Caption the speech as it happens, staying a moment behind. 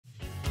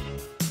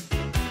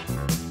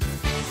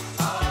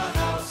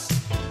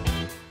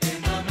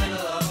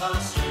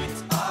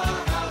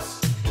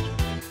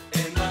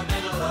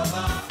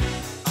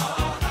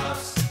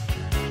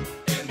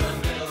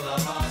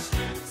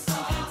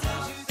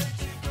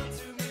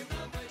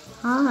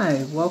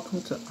Hi,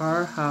 welcome to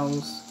our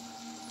house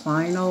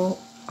final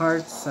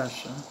art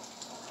session.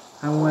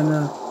 I want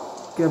to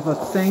give a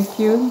thank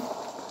you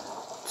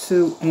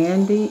to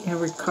Andy and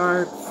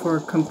Ricard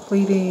for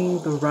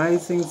completing the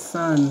Rising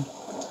Sun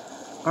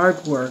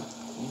artwork.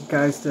 You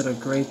guys did a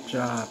great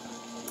job.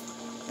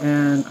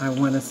 And I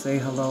want to say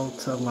hello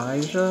to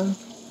Elijah,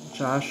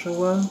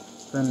 Joshua,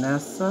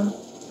 Vanessa,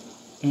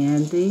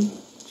 Andy,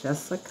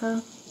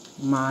 Jessica,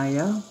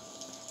 Maya,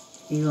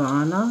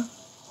 Ilana,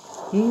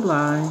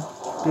 Eli,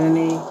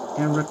 Benny,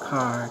 and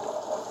Ricard.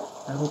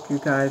 I hope you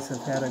guys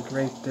have had a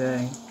great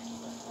day.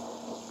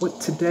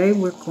 Today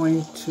we're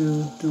going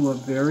to do a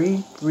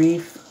very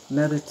brief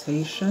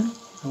meditation.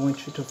 I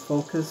want you to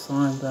focus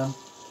on the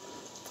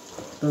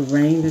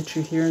rain that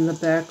you hear in the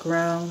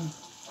background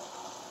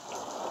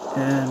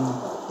and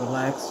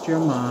relax your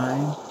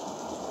mind.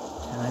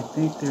 And I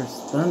think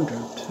there's thunder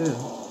too.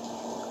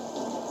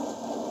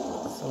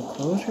 So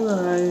close your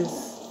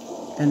eyes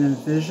and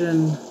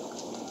envision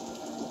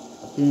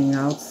being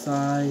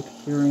outside,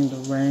 hearing the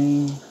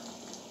rain,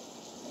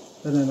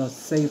 but in a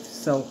safe,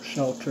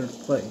 self-sheltered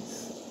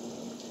place,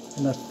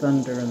 and the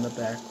thunder in the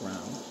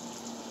background.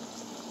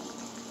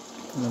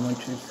 And I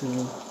want you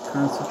to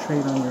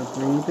concentrate on your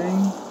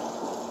breathing.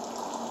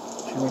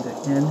 I want you to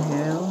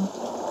inhale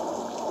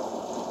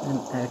and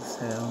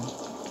exhale.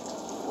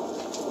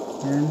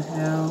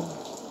 Inhale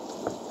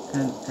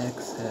and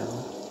exhale.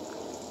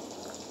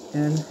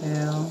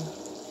 Inhale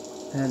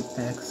and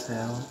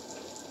exhale.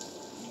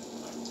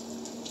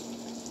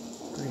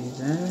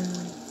 Breathe in.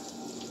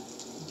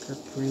 Good.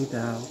 Breathe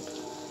out.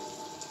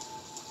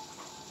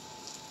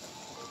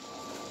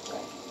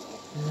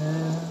 In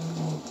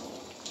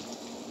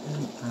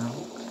and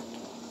out.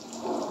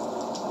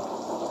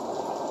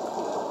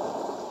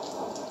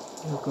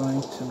 You're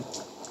going to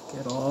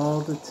get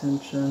all the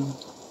tension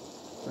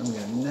from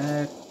your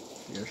neck,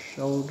 your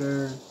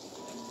shoulders,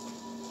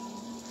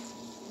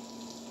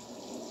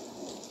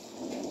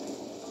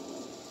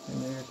 and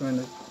then you're going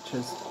to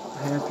just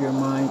have your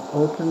mind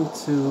open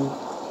to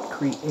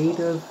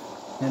creative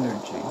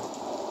energy.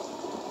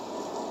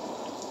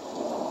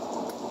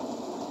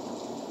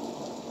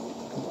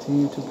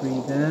 Continue to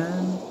breathe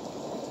in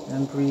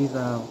and breathe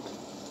out.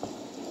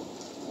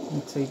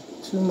 And take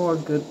 2 more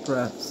good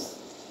breaths.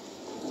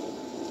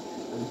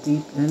 A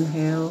deep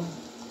inhale,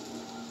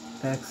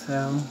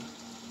 exhale,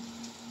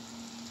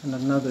 and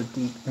another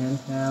deep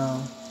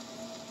inhale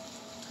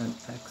and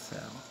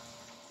exhale.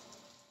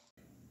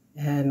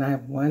 And I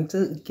want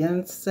to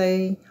again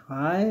say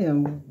hi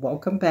and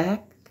welcome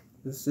back.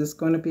 This is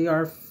going to be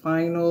our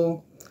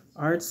final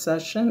art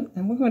session,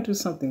 and we're going to do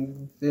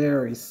something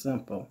very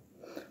simple.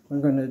 We're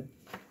going to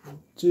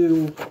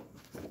do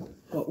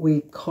what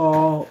we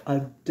call a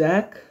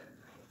deck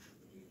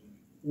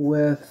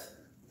with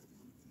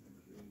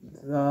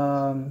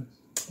the,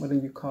 what do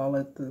you call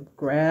it, the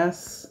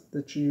grass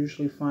that you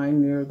usually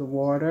find near the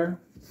water,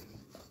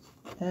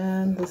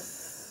 and the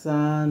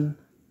sun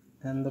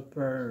and the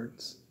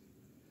birds.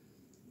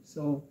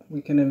 So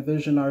we can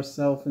envision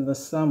ourselves in the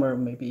summer,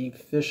 maybe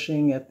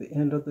fishing at the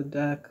end of the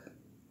deck,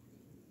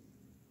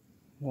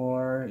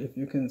 or if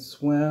you can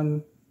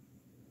swim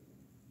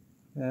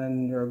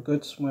and you're a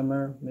good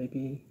swimmer,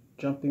 maybe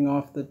jumping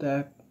off the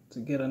deck to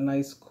get a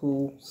nice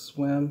cool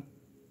swim.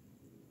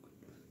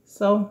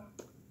 So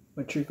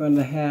what you're going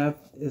to have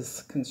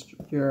is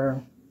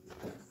your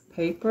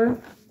paper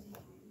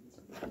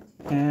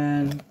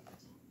and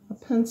a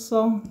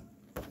pencil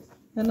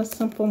and a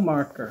simple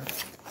marker.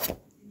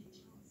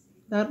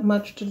 Not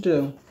much to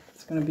do.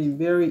 It's going to be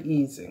very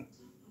easy.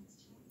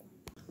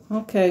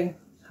 Okay,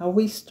 how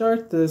we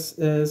start this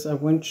is I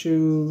want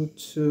you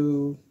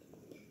to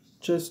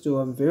just do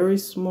a very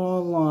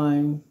small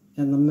line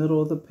in the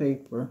middle of the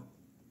paper,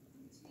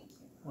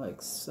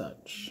 like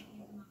such.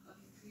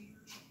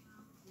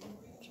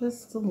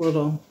 Just a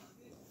little.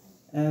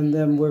 And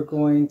then we're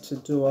going to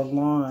do a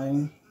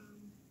line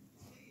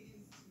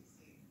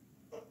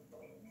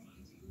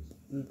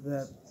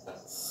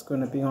that's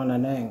going to be on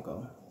an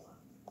angle,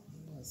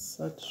 as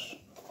such.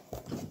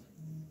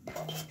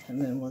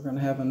 And then we're going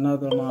to have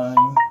another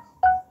line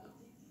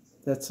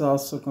that's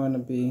also going to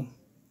be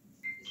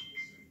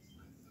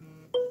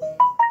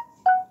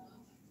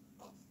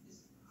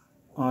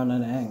on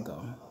an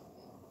angle.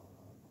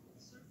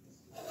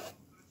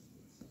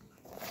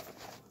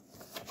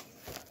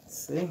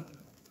 See?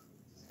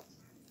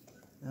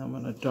 Now I'm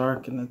going to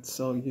darken it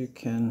so you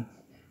can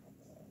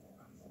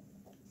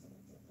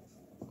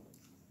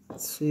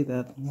see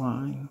that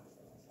line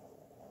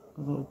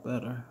a little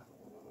better.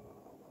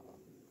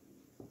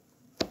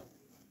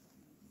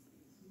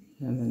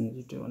 And then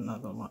you do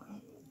another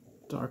line.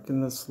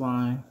 Darken this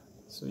line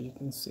so you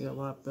can see a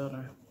lot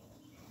better.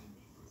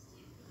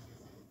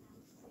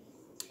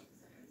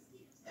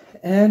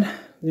 And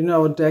you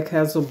know, a deck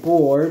has a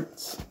board,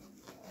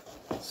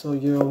 so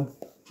you'll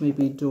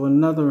maybe do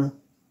another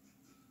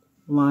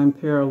line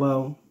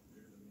parallel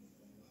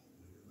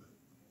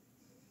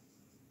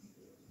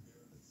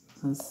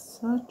as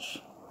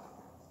such.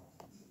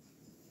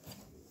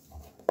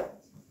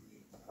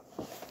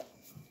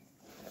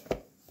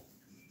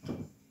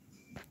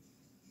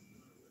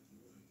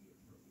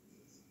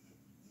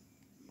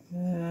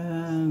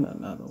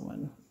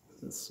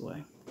 this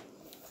way.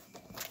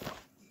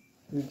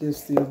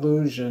 Reduce the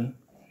illusion.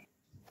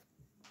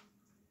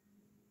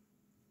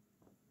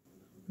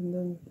 And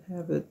then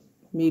have it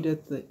meet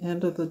at the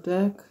end of the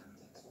deck.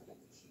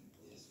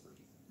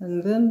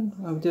 And then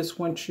I just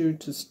want you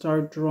to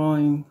start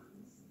drawing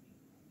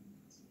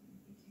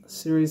a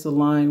series of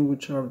lines,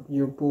 which are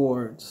your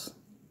boards,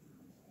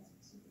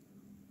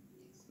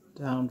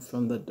 down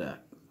from the deck.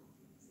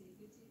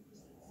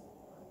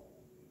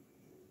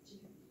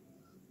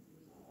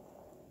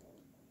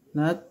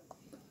 Not,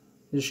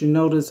 as you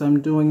notice,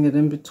 I'm doing it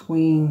in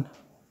between,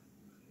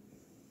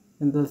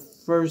 in the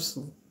first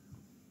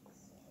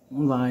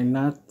line,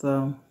 not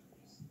the...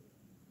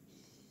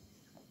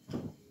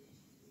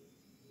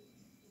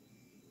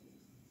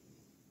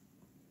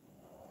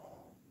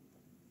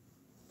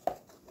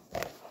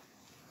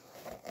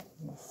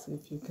 Let's see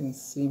if you can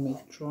see me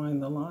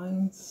drawing the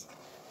lines.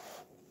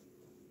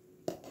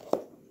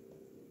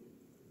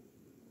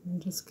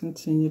 And just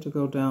continue to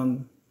go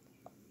down.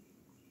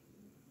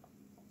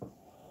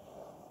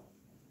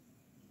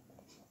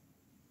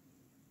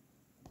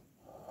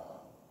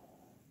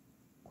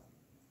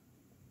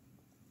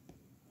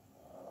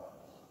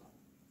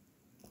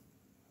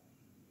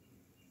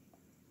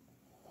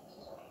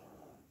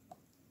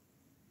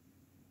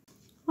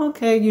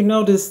 Okay, you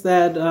notice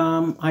that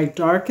I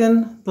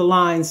darken the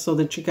lines so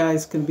that you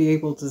guys can be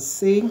able to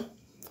see,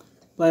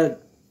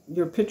 but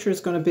your picture is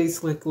going to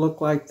basically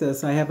look like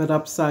this. I have it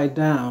upside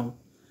down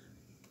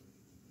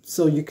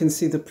so you can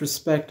see the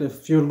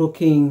perspective. You're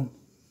looking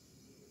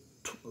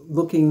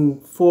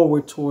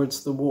forward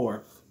towards the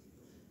wharf.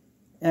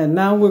 And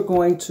now we're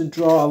going to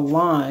draw a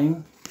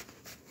line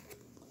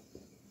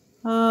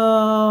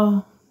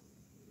about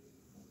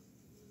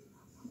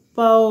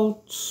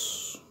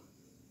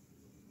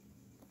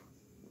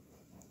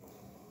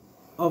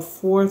a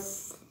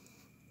fourth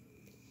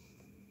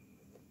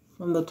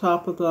from the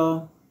top of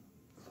the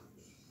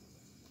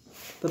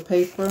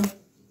paper, if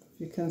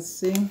you can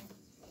see.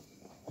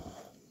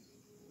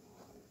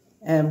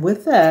 And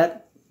with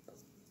that,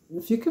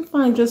 if you can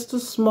find just a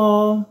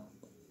small,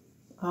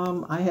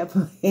 I have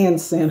a hand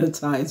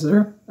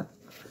sanitizer,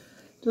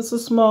 just a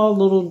small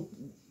little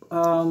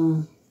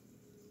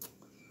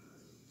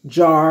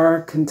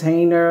jar,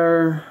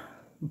 container,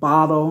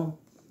 bottle,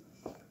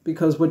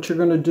 because what you're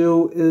going to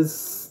do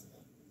is,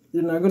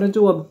 you're not going to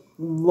do a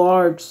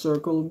large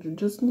circle. You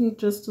just need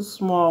just a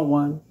small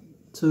one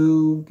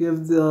to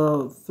give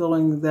the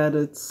feeling that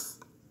it's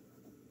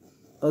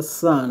a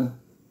sun.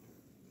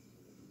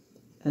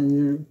 And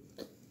you're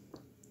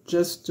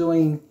just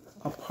doing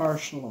a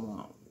partial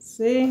amount.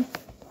 See?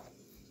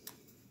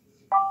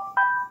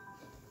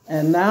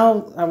 And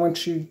now I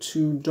want you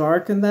to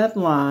darken that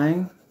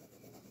line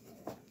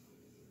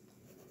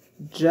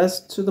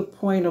just to the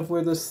point of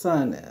where the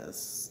sun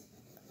is,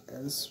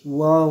 as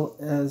well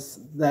as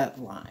that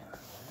line.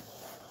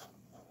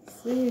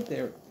 See,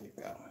 there you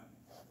go.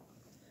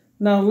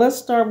 Now let's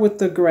start with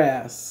the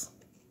grass.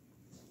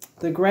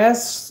 The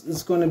grass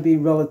is going to be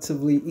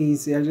relatively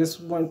easy. I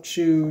just want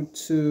you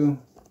to,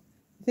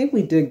 I think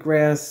we did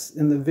grass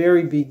in the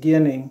very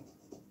beginning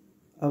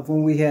of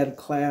when we had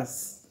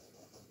class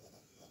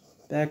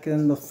back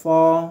in the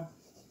fall.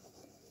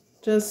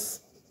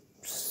 Just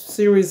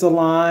series of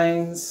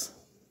lines.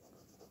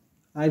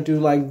 I do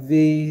like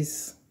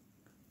V's.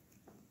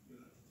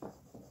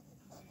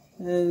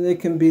 And it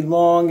can be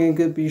long and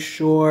could be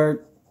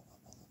short.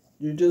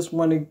 You just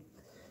want to,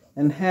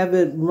 and have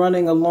it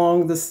running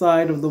along the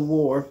side of the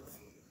wharf.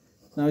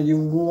 Now you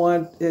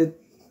want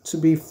it to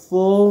be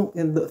full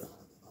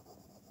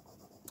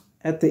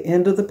at the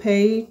end of the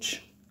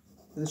page,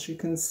 as you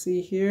can see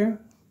here.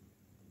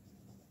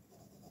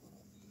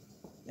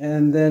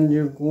 And then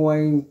you're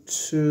going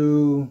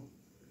to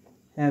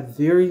have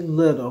very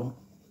little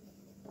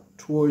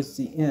towards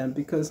the end,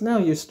 because now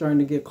you're starting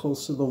to get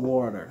close to the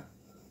water.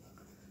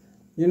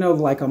 You know,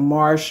 like a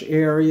marsh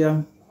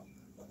area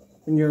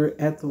when you're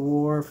at the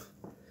wharf.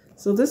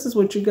 So this is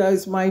what you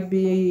guys might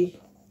be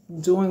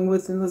doing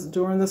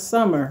during the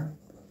summer,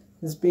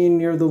 is being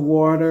near the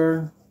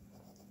water,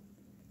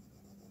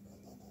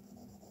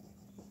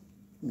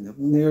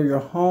 near your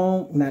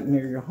home, not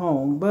near your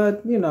home,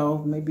 but you know,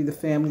 maybe the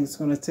family's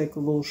going to take a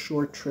little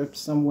short trip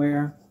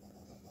somewhere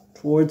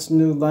towards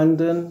New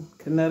London,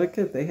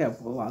 Connecticut. They have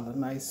a lot of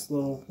nice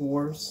little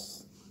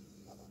wharfs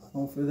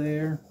over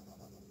there,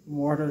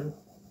 water.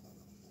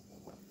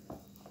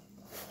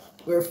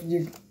 Or if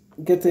you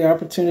get the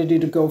opportunity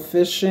to go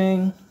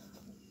fishing,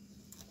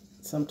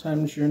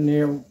 sometimes you're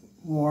near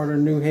water,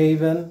 New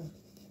Haven.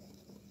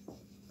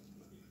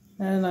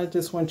 And I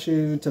just want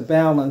you to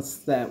balance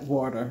that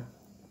water,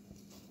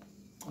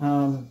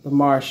 the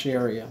marsh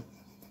area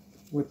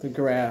with the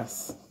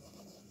grass.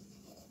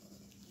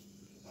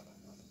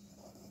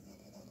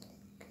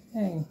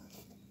 Okay.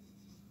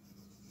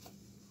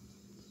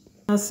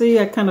 Now see,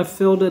 I kind of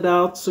filled it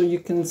out so you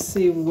can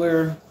see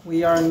where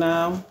we are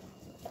now.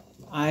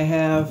 I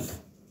have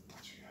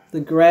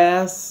the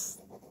grass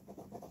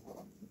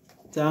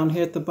down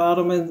here at the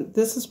bottom, and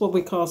this is what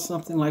we call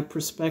something like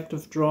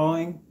perspective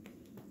drawing.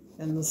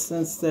 in the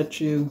sense that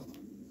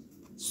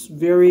it's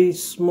very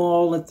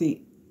small at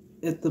the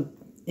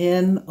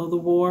end of the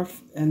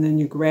wharf, and then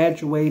you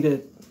graduate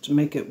it to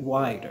make it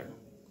wider.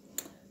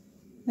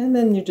 And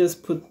then you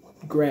just put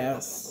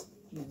grass.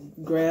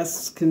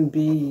 Grass can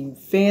be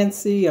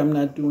fancy. I'm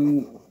not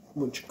doing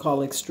what you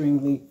call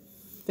extremely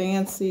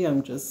fancy.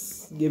 I'm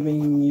just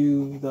giving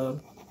you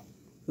the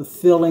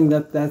feeling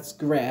that that's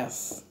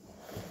grass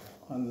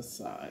on the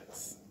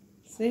sides.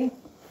 See?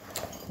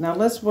 Now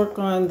let's work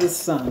on the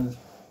sun.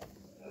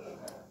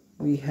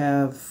 We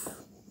have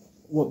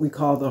what we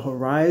call the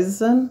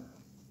horizon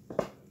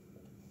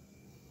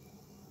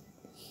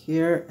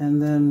here,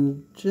 and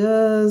then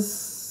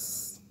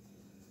just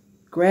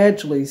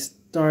gradually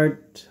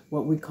start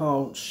what we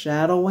call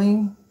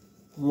shadowing,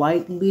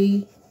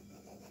 lightly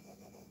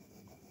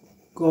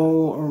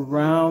go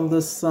around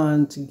the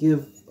sun to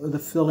give the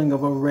feeling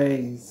of a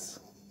rays.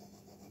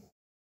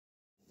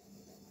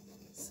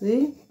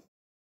 See?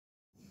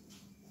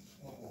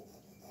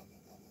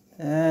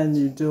 And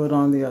you do it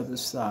on the other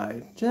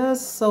side,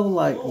 just so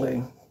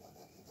lightly.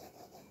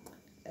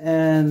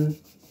 And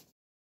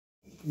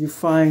you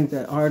find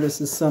that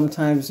artists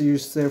sometimes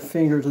use their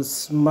finger to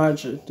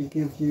smudge it to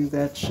give you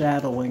that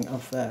shadowing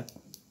effect.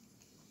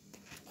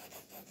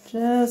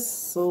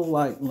 Just so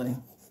lightly.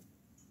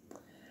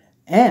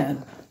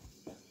 And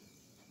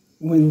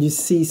when you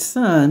see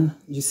sun,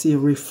 you see a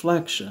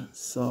reflection.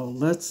 So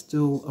let's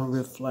do a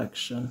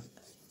reflection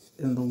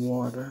in the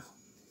water.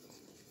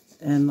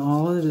 And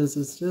all it is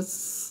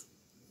just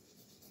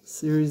a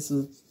series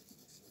of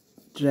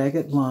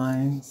jagged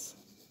lines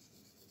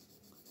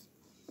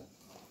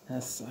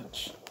as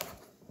such.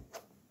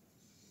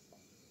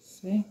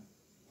 See?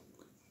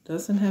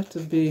 Doesn't have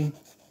to be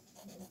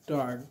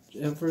dark,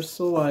 ever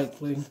so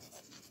lightly.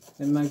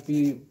 There might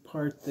be a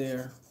part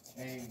there.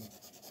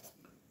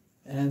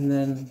 And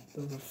then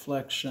the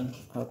reflection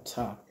up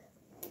top.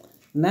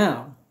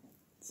 Now,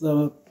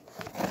 the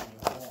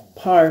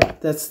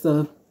part that's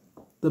the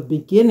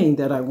beginning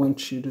that I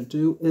want you to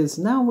do is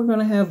now we're going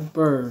to have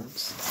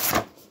birds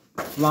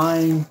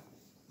flying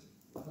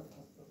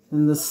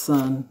in the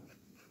sun,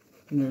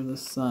 near the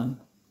sun.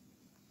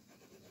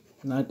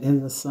 Not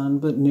in the sun,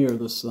 but near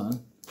the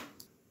sun.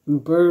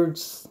 And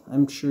birds,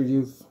 I'm sure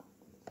you've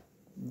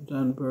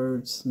done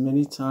birds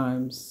many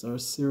times, are a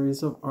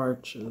series of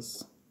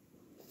arches.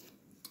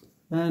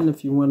 And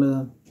if you want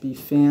to be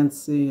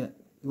fancy,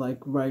 like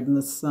right in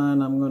the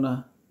sun, I'm going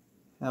to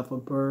have a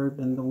bird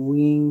and the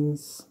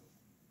wings.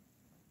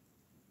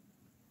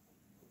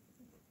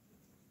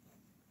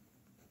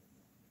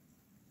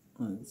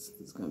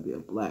 It's going to be a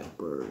black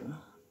bird.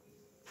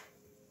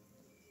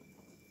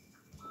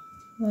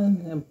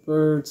 And you have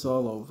birds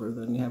all over.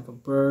 Then you have a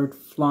bird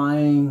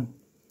flying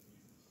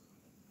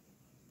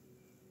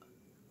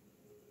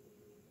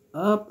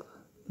up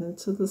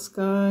into the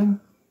sky.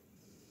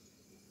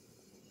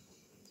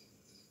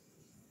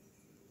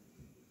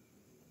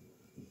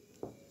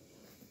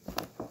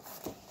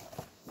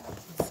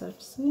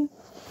 Such, see?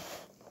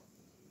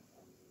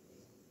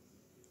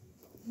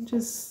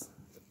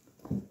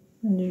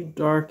 And you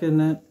darken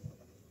it.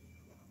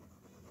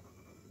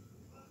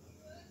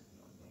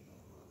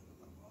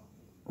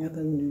 And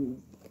then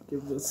you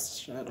give this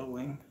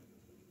shadowing.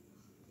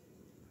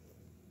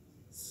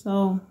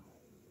 So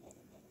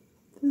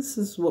this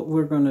is what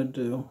we're going to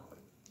do.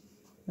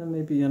 And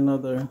maybe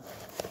another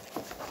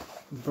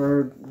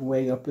bird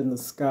way up in the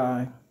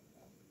sky.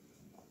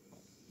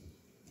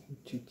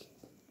 You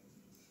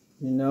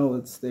know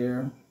it's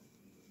there.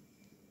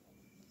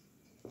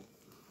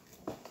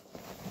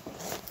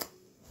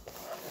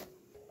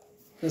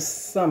 This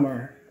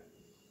summer,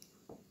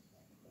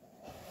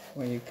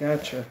 when you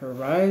got your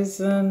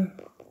horizon,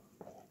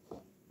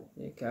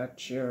 you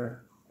got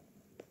your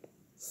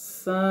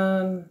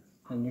sun,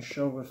 and you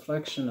show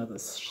reflection of the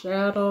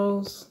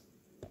shadows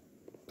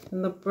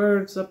and the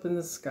birds up in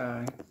the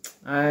sky.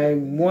 I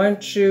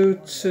want you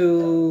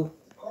to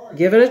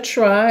give it a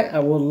try. I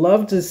would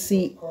love to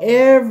see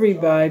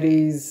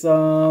everybody's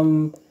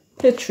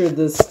picture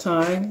this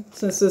time,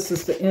 since this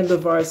is the end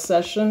of our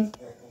session.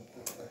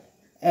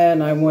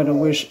 And I want to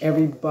wish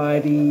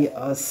everybody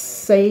a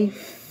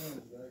safe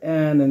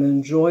and an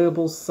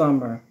enjoyable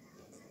summer.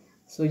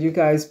 So you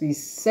guys be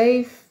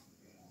safe,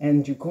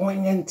 and you're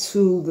going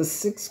into the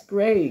 6th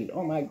grade.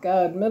 Oh my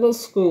God, middle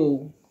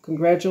school.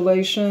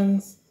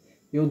 Congratulations.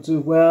 You'll do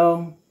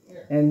well,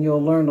 and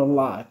you'll learn a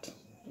lot.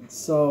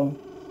 So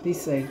be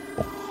safe.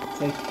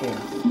 Take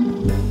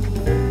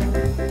care.